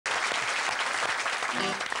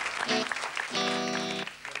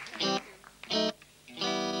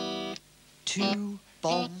To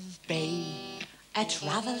Bombay, a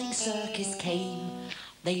travelling circus came.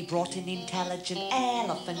 They brought an intelligent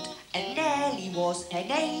elephant, and Nelly was her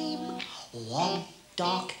name. One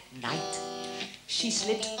dark night, she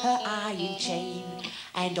slipped her iron chain,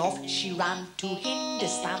 and off she ran to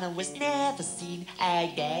Hindustan and was never seen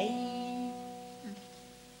again.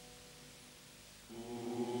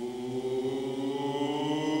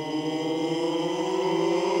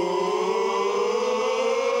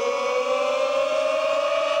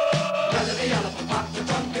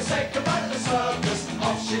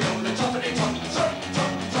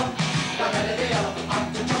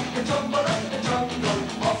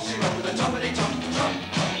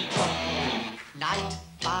 Night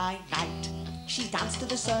by night, she danced to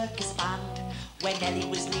the circus band. When Nelly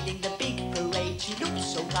was leading the big parade, she looked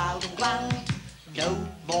so proud and grand. No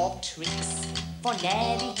more tricks for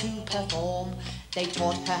Nelly to perform. They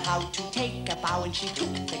taught her how to take a bow, and she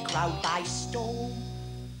took the crowd by storm.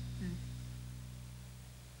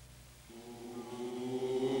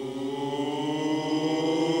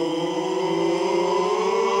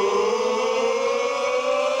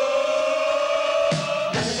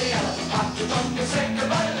 Say